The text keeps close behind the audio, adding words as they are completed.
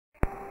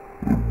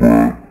Get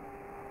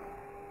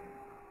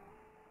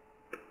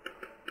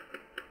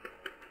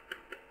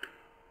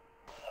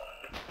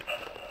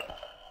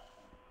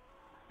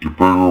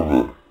back over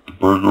there. Get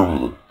back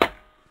over there.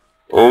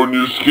 Oh,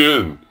 new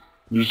skin.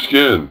 New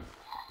skin.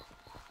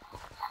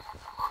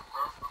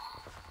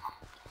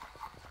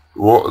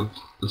 Well,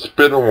 it's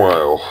been a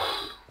while.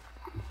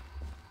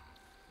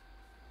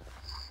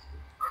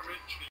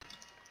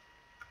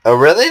 Oh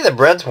really? The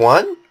Breads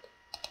won?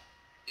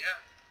 Yeah.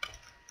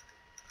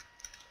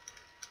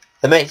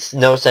 That makes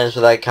no sense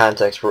without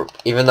context,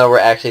 even though we're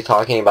actually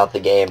talking about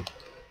the game.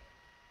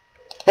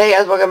 Hey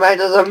guys, welcome back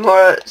to some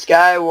more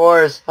Sky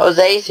Wars.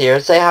 Jose's here,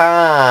 say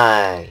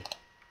hi.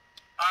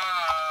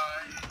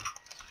 Hi.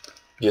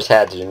 Just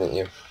had to, didn't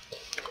you?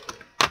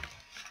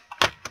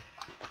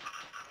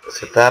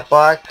 Is it that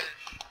block?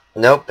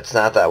 Nope, it's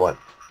not that one.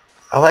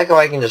 I like how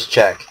I can just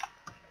check.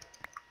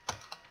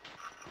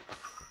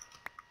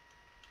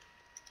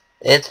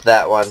 It's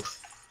that one.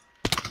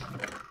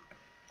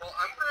 Well,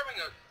 I'm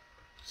grabbing a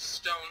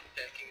stone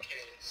pick in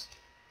case.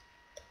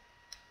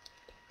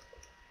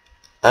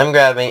 I'm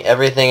grabbing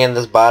everything in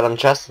this bottom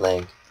chest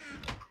thing.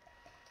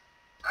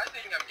 I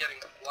think I'm getting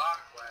a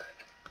block lag.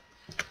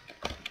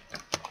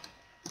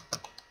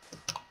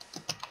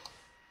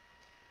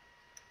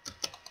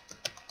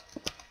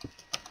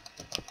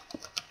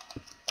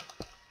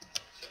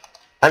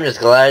 I'm just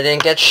glad I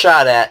didn't get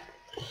shot at.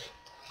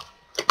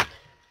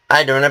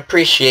 I don't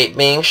appreciate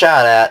being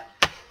shot at.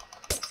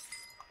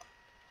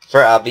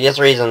 For obvious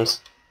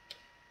reasons.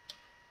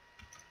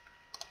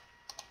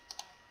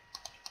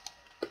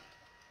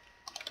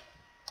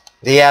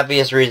 The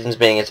obvious reasons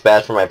being it's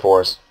bad for my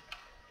pores.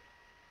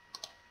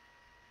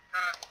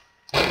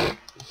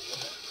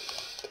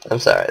 I'm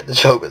sorry, the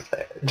joke was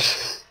there.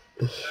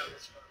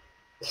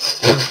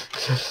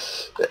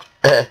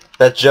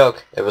 That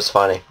joke, it was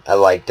funny. I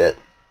liked it.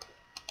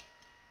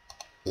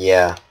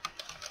 Yeah.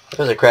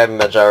 There was a crab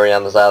majority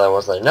on this island,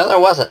 wasn't there? No, there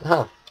wasn't,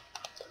 huh?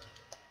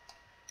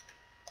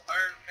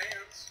 Iron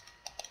pants.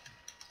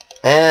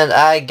 And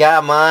I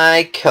got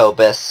my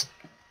Cobus.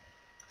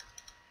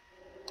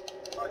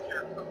 Fuck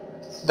your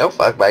focus. Don't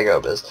fuck my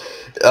Cobus.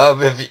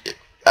 If you,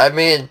 I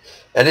mean,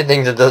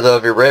 anything to do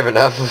if you're brave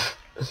enough.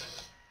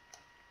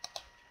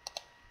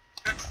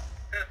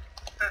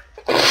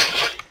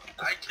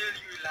 I kill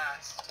you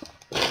last.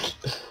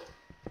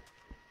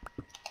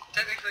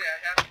 Technically, I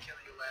have to kill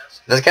you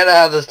last. That's kind of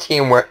how this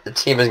team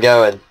is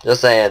going.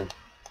 Just saying.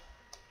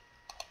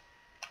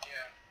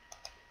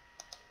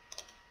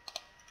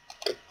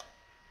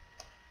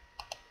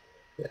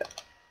 Yeah.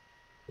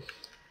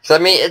 So I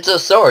mean, it's a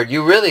sword.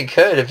 You really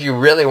could if you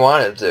really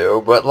wanted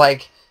to, but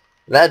like,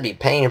 that'd be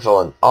painful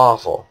and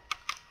awful.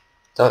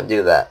 Don't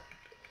do that.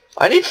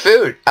 I need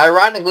food.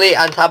 Ironically,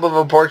 on top of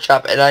a pork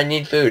chop, and I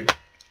need food.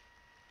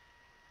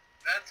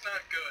 That's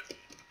not good.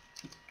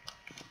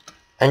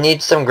 I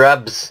need some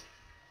grubs.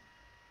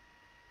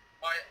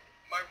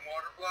 My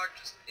water block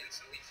just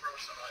instantly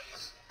froze some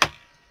ice.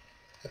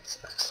 That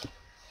sucks.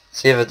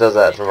 See if it does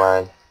that for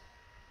mine.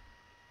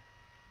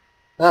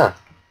 Huh.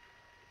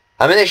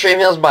 I'm in the Extreme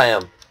Hills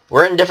biome.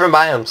 We're in different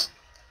biomes.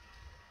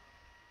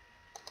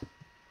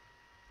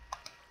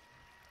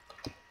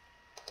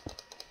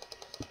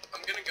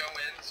 I'm gonna go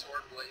in,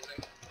 sword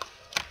blazing.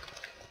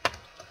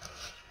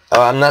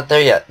 Oh, I'm not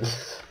there yet.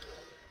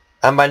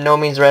 I'm by no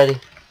means ready.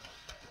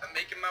 I'm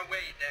making my way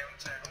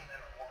downtown and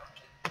I'm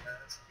walking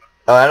past.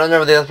 Oh, I don't know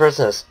where the other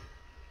person is.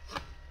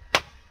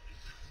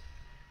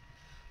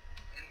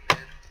 In mid, I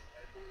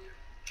believe.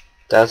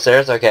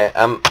 Downstairs? Okay,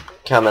 I'm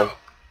coming. Oh,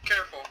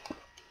 careful.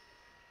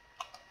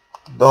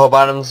 The whole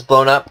bottom's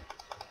blown up.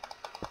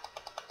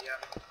 Yeah.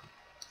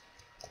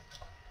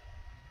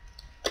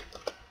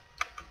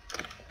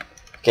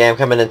 Okay, I'm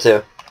coming in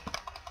too.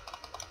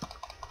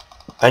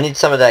 I need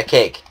some of that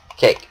cake.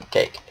 Cake,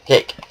 cake,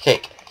 cake,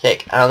 cake,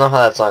 cake. I don't know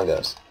how that song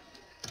goes.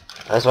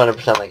 I just want to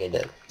pretend like I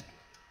did.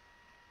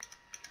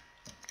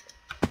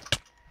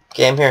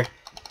 Okay, I'm here.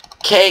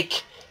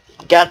 Cake!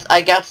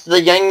 I got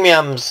the yum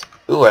yums!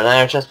 Ooh, an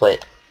iron chest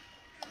plate.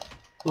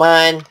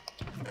 Mine!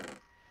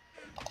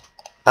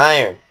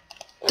 Iron.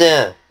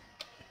 Duh.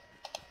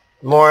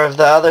 More of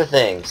the other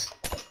things.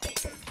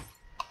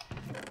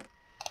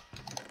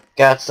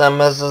 Got some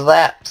of the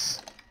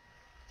that.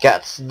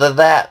 Got the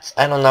that.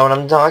 I don't know what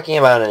I'm talking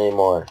about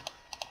anymore.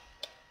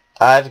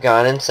 I've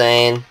gone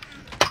insane.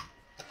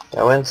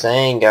 Go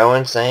insane, go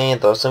insane.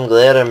 Throw some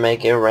glitter,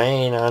 make it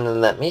rain on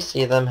and let me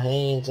see them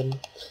hands. Let's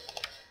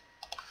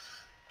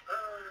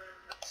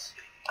see.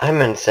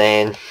 I'm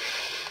insane.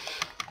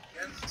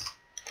 Yes,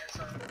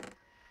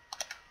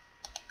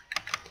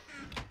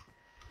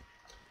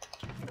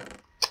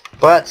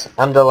 But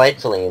I'm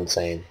delightfully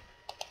insane.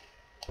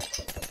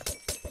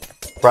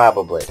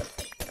 Probably.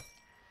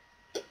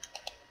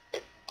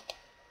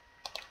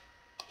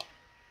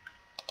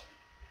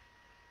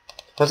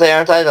 Jose,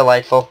 aren't I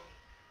delightful?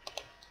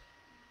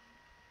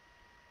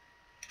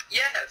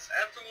 Yes,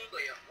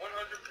 absolutely,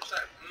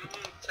 100%.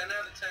 10 out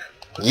of 10.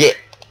 Let's Yeah, see.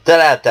 10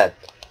 out of 10.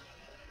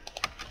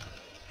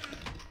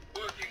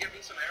 Ooh, if you give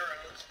me some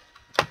arrows.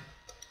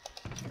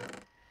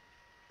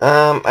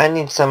 I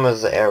need some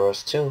of the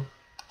arrows too.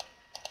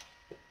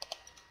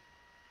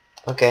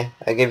 Okay,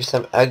 I'll give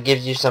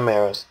you some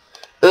arrows.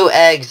 Ooh,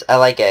 eggs! I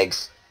like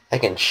eggs. I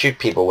can shoot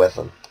people with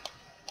them.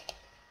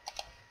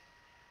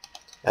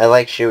 I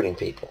like shooting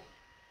people.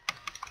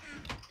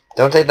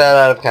 Don't take that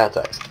out of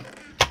context.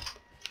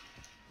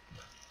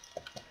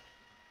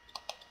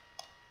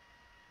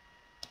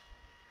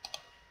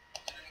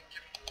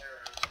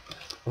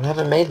 I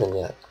haven't made them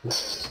yet.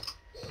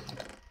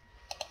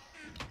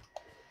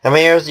 How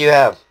many arrows do you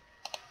have?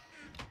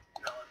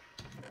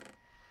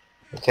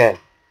 Okay.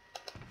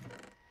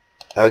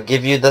 I'll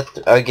give you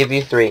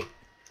 3.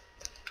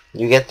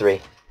 You get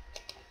 3.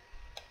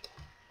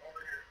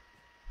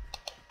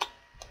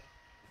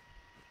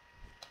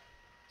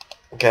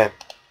 Okay.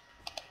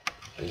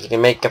 You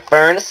can make a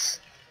furnace.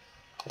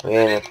 I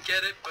didn't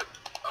get it, but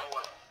oh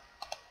well.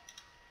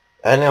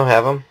 I don't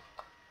have them.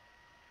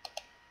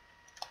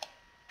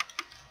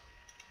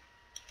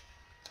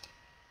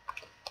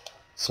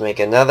 Let's make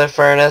another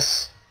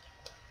furnace.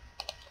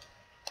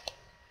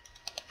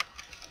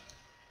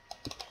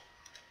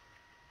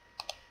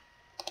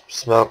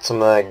 Smelt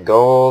some of that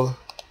gold.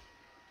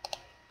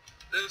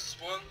 This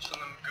one's for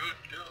them good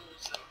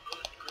girls and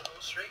hood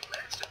girls, straight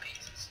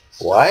masterpieces.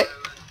 What?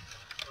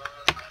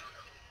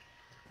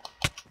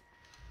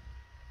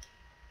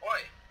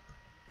 Why?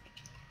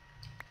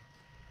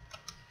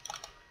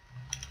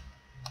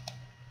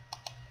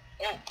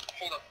 Oh,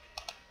 hold up.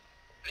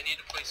 I need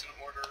to place an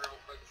order real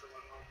quick for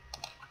my mom.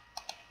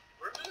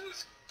 Where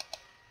is?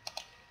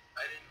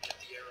 I didn't get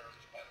the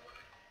arrows, by the way.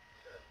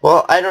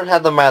 Well, I don't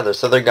have them either,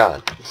 so they're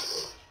gone.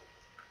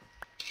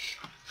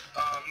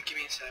 Give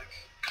me a sec.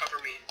 Cover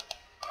me.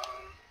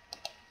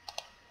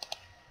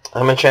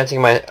 I'm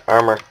enchanting my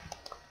armor.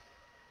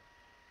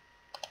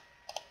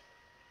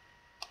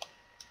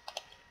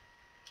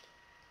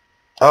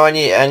 Oh, I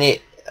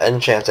need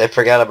enchants. I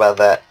forgot about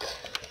that.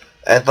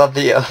 I thought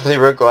the only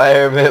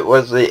requirement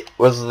was the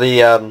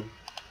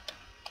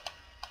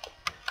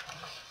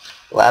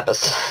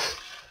lapis.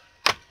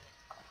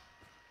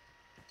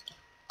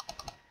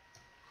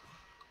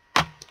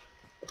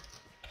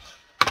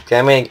 Okay,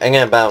 I'm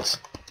gonna bounce.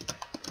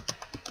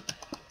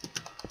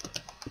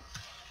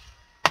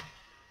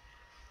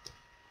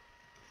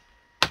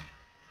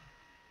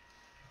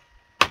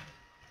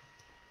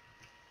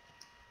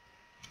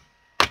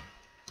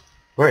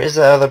 Where is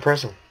the other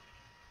person?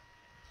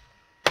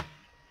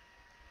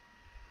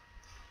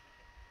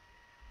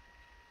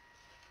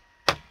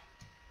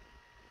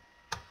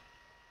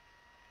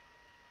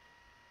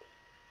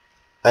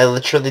 I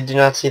literally do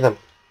not see them.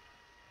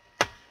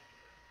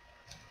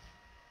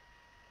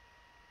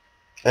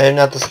 I have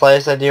not the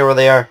slightest idea where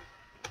they are.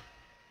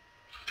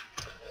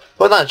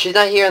 Hold on, she's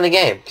not here in the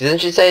game. Didn't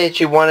she say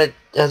she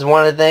has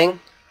wanted thing?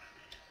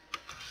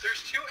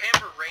 There's 2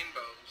 amber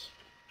rainbows.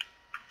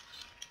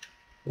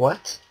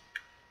 What?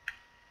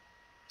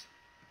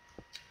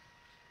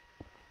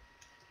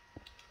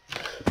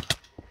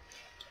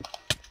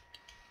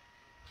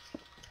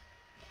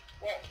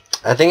 Whoa.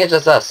 I think it's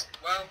just us.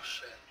 Well,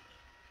 shit.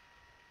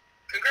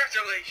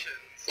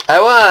 Congratulations. I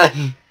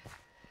won!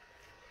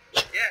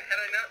 Yeah, had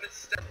I not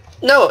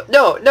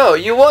misstepped. No,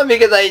 you won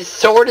because I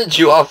sorted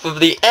you off of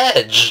the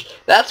edge.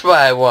 That's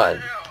why I won.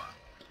 No,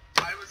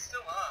 I was still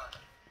on,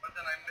 but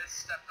then I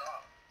misstepped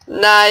off.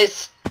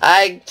 Nice.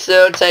 I'm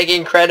still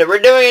taking credit. We're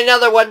doing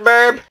another one,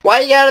 Burb.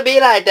 Why you gotta be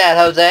like that,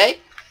 Jose?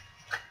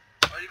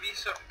 Why you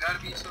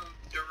gotta be so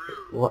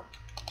Darude? What?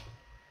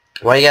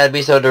 Why you gotta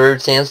be so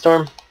Darude,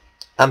 Sandstorm?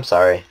 I'm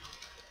sorry.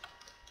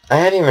 I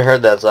haven't even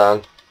heard that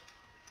song.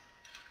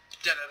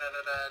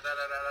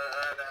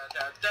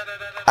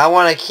 I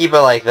want to keep it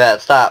like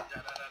that. Stop.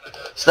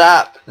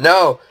 Stop.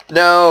 No.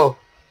 No.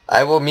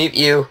 I will mute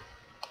you.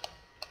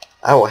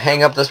 I will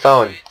hang up this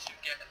phone. To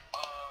get,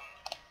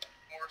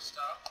 more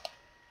stuff.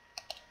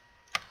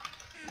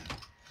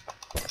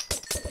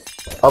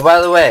 Oh,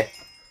 by the way,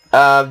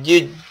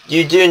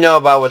 you do know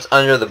about what's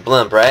under the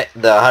blimp, right?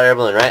 The hot air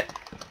balloon, right?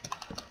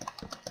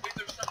 Wait,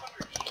 there's stuff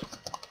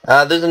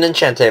underneath. There's an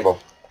enchant table.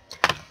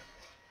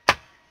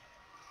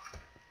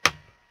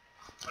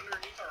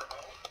 Underneath our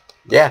home?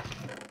 Yeah.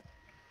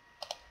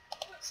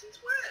 What, since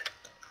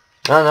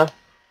when? I don't know.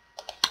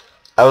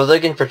 I was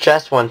looking for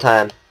chests one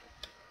time.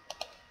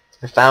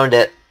 I found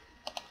it.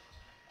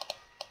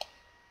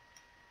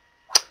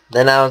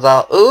 Then I was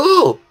all,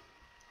 ooh!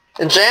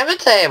 Enchantment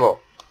table!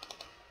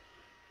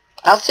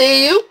 I'll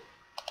see you!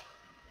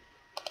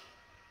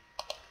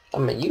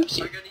 I'm gonna use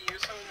you. I gotta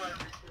use some of my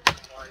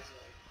resources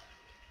wisely.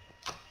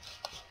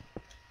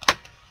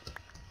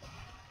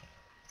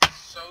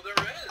 So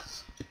there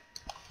is.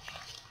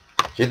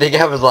 Do you think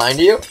I was lying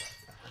to you?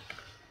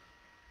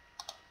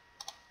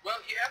 Well,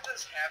 you have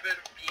this habit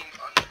of being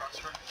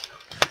untrustworthy.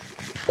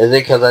 Is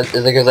it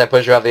because I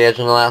pushed you off the edge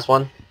in the last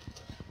one?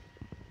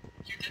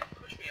 You didn't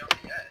push me off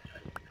the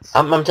edge.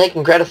 I'm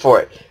taking credit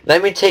for it.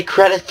 Let me take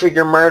credit for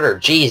your murder.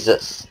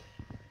 Jesus.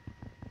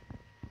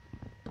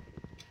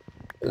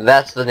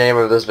 That's the name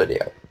of this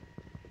video.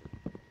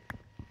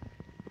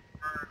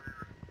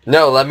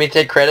 No, let me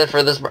take credit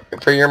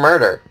for your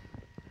murder.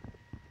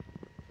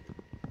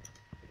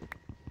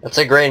 That's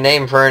a great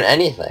name for an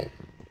anything.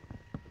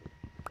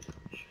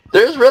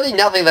 There's really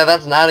nothing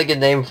that's not a good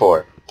name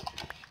for.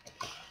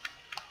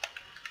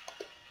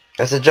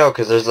 That's a joke,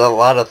 because there's a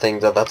lot of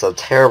things that's a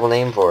terrible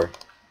name for.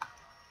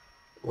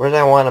 What did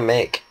I want to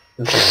make?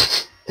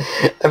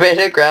 I made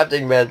a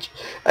crafting bench.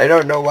 I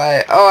don't know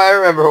why. Oh, I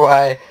remember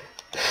why.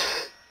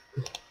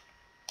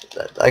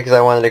 Because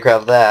I wanted to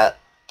craft that.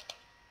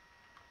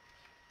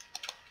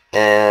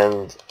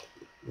 And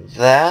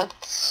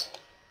that.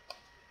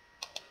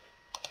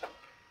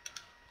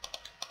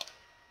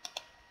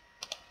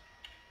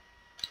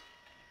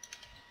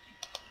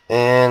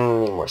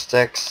 And need more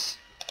sticks.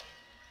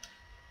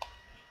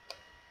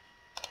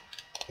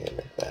 Okay,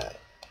 like that.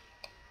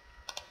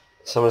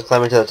 Someone's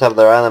climbing to the top of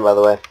their island, by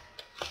the way.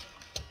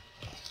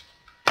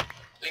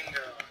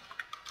 Bingo.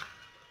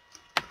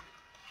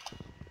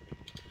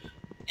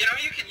 You know,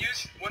 you can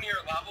use one of your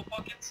lava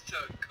buckets to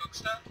cook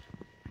stuff.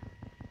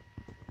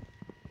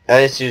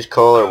 I just use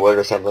coal or wood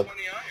or something. 20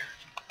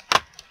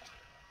 iron.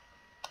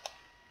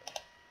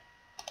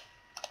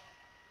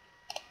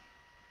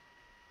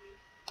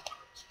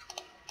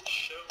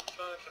 Show 5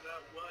 for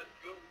that one.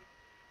 Go.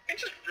 I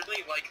just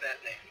really like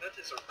that name. That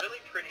is a really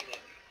pretty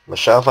name.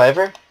 Michelle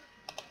Pfeiffer?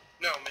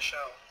 No,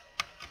 Michelle.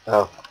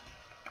 Oh.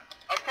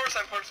 Of course,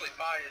 I'm partially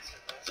biased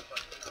in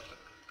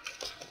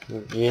this,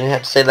 but You didn't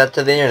have to say that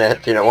to the internet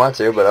if you don't want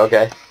to, but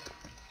okay.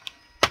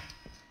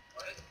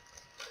 what?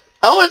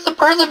 Oh, it's the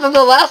person from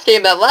the last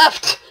game that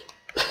left!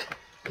 Yeah,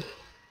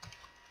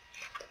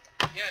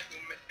 who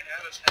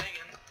had us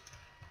hanging.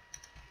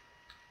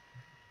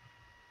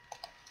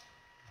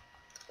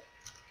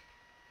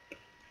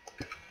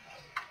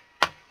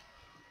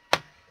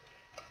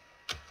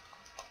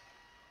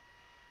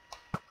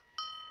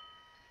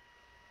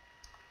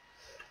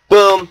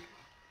 Boom!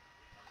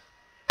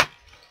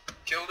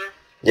 Killed her.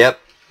 Yep.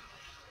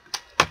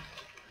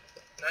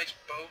 Nice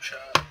bow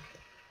shot.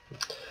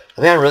 I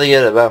think I'm really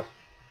good at bow.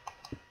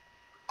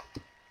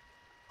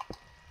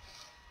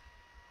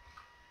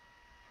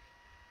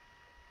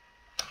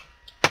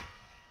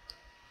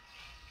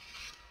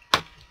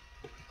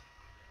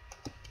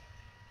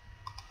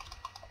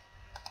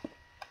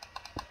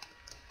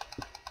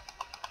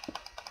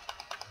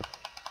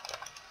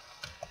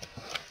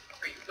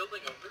 Are you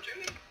building over to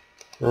me?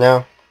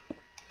 No.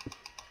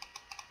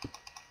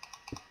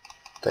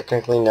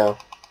 Technically, no.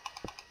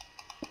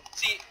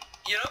 See,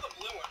 you know the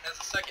blue one has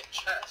a second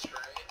chest,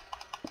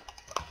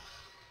 right?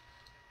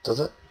 Does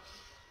it?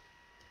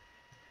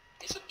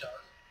 Yes, it does.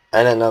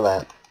 I didn't know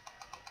that.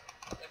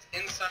 It's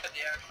inside the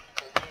actual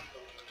balloon.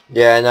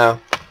 Yeah, I know.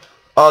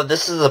 Oh,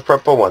 this is the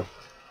purple one.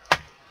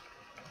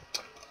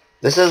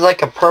 This is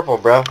like a purple,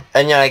 bro.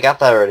 And yeah, I got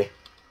that already.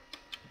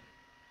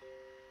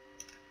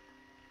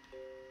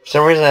 For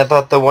some reason, I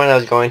thought the one I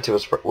was going to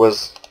was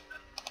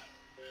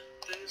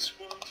This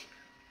one.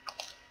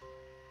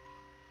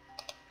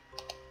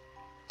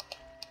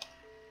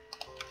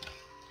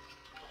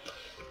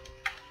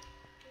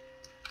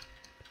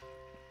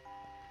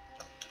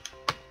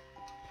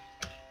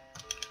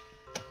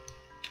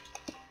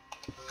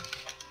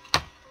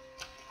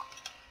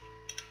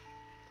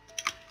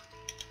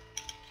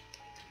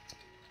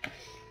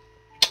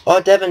 Oh,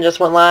 Devin just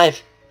went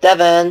live.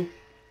 Devin!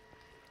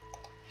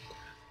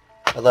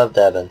 I love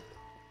Devin.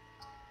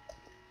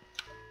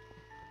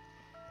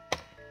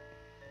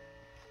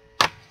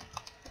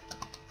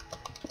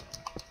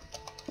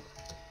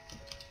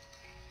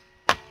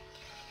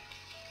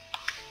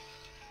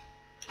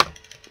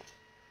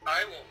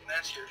 I will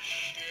mess your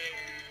shit.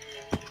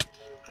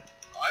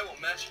 I will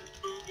mess your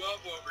boob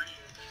up over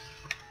here.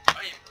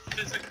 I am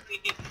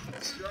physically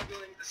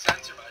struggling to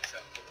censor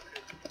myself.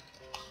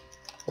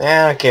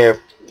 Yeah, I don't care if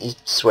you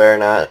swear or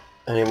not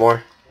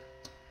anymore.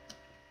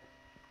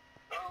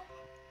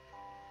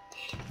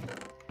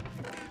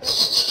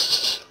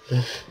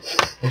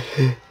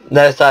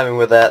 Nice timing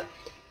with that.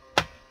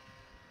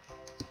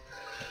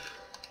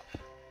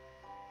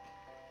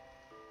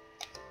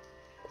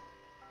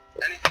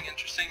 Anything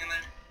interesting in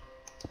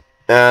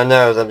there?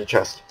 No, it was empty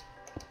chest.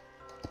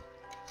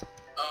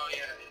 Oh,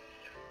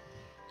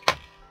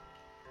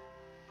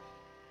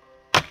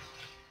 yeah.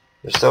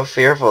 You're so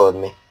fearful of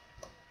me.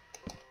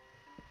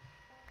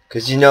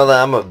 'Cause you know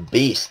that I'm a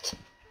beast.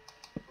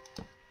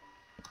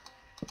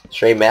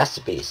 Straight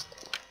masterpiece.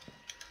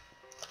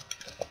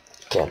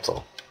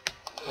 Cancel.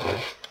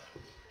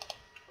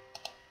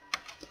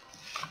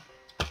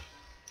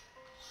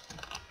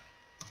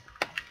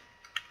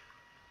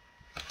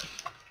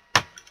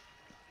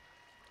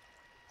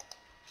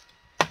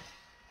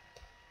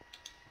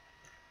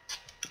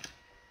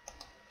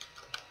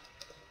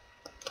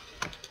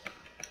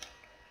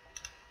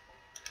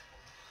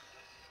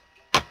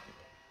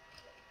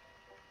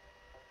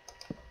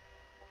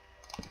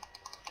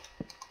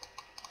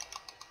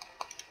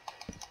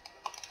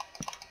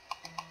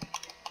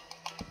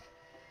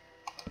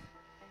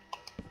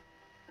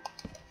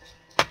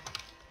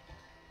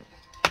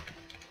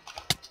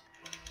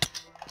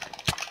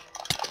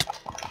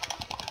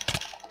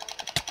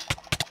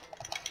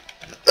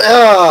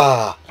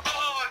 Ah,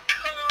 Oh,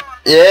 come on!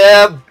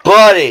 yeah,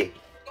 buddy.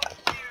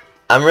 Fuck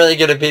I'm really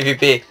good at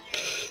PvP.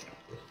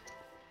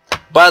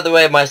 By the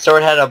way, my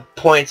sword had a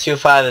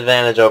 .25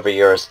 advantage over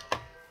yours.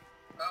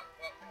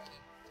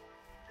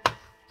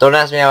 Don't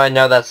ask me how I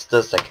know that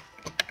statistic.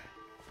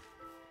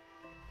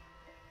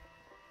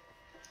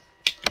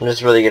 I'm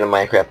just really good at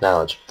Minecraft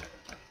knowledge.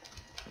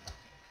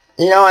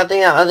 You know, I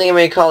think I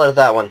may call it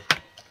that one.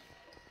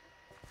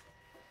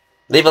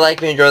 Leave a like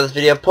if you enjoyed this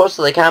video. Post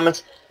in the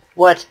comments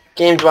what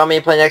games you want me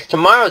to play next.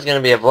 Tomorrow is going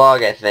to be a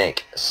vlog, I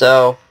think.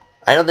 So,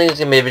 I don't think there's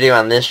going to be a video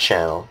on this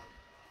channel.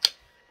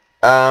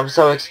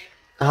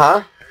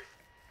 Huh?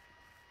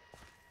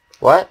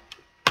 What?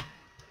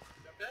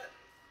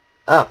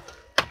 Oh.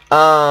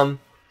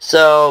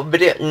 So,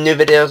 new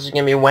videos are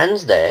going to be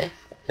Wednesday,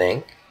 I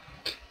think.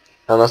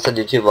 Unless I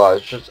do 2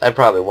 vlogs, which I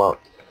probably won't.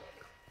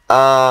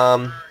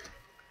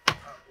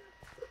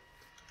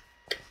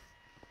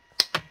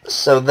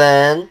 So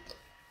then,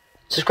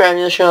 subscribe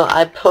to the channel.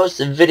 I post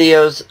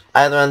videos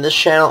either on this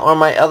channel or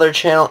my other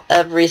channel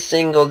every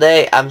single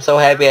day. I'm so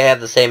happy I have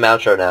the same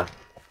outro now.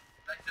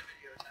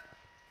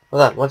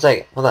 Hold on, 1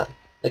 second. Hold on.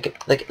 Look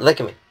at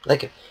me.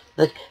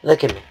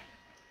 Look at me.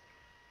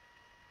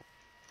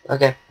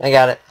 Okay, I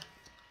got it.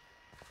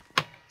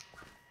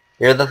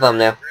 Here's the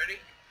thumbnail.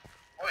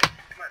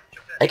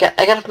 I got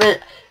a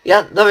minute.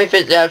 Yeah, let me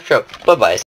finish the outro. Bye-bye.